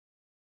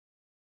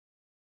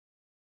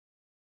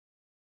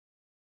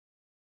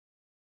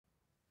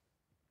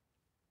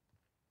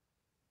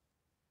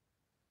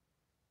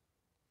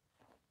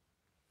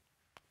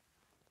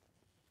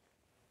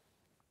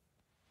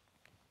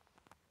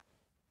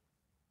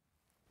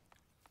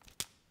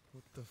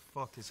What the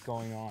fuck is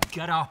going on?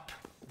 Get up.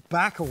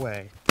 Back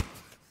away.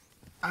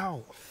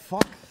 Ow,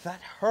 fuck,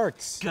 that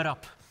hurts. Get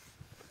up.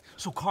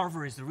 So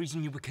Carver is the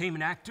reason you became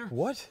an actor?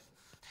 What?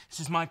 This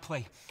is my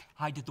play.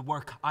 I did the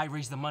work, I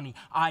raised the money,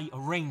 I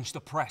arranged the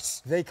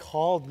press. They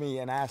called me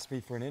and asked me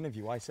for an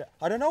interview. I said,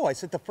 I don't know, I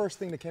said the first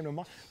thing that came to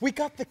mind. We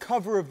got the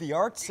cover of the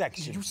art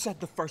section. You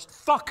said the first,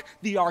 fuck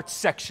the art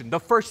section.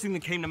 The first thing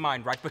that came to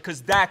mind, right?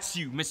 Because that's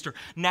you, Mr.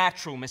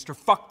 Natural, Mr.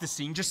 Fuck the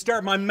Scene. Just stare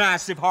at my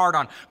massive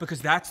hard-on,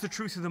 because that's the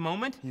truth of the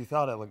moment. You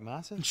thought I looked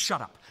massive?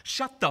 Shut up.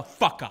 Shut the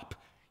fuck up.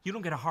 You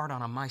don't get a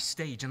hard-on my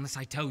stage unless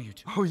I tell you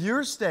to. Oh,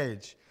 your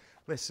stage?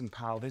 Listen,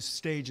 pal, this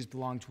stage has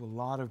belonged to a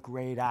lot of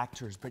great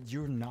actors, but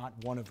you're not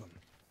one of them.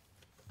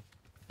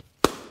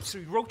 So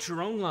you wrote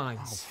your own lines.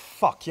 Oh,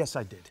 fuck, yes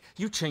I did.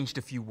 You changed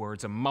a few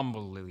words, a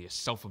mumble, Lily, a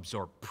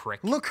self-absorbed prick.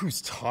 Look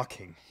who's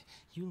talking.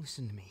 You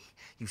listen to me,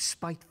 you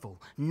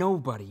spiteful,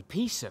 nobody,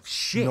 piece of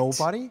shit.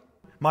 Nobody?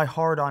 My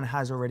hard-on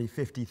has already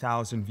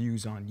 50,000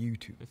 views on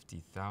YouTube.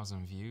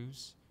 50,000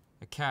 views?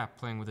 A cat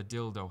playing with a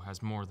dildo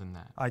has more than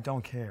that. I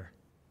don't care.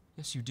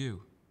 Yes, you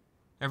do.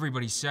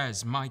 Everybody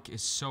says Mike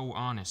is so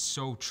honest,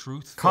 so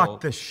truthful. Cut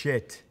the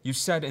shit. You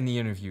said in the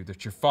interview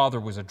that your father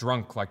was a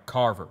drunk like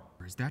Carver.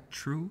 Is that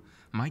true,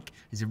 Mike?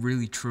 Is it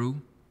really true?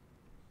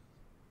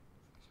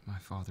 My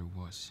father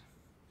was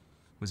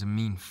a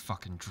mean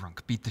fucking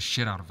drunk. Beat the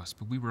shit out of us,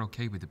 but we were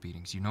okay with the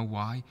beatings. You know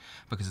why?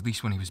 Because at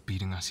least when he was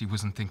beating us, he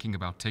wasn't thinking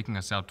about taking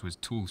us out to his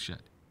tool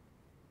shed.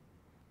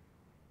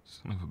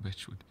 Son of a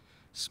bitch would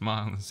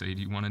smile and say,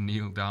 do you want to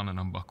kneel down and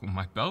unbuckle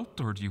my belt,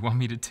 or do you want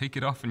me to take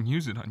it off and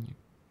use it on you?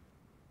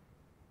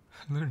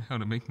 I learned how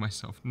to make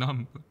myself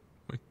numb,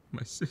 but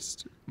my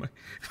sister, my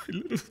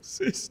little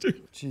sister.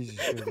 Jesus,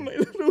 my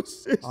little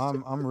sister.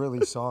 I'm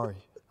really sorry.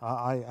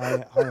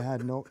 I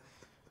had no...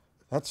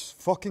 That's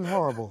fucking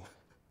horrible.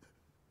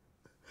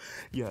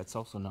 Yeah, it's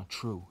also not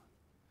true.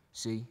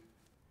 See?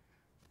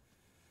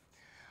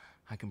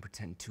 I can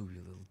pretend too,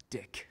 you little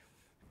dick.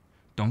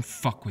 Don't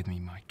fuck with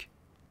me, Mike.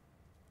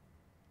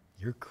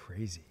 You're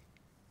crazy.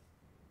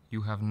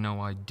 You have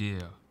no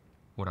idea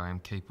what I am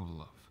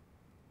capable of.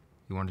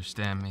 You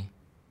understand me?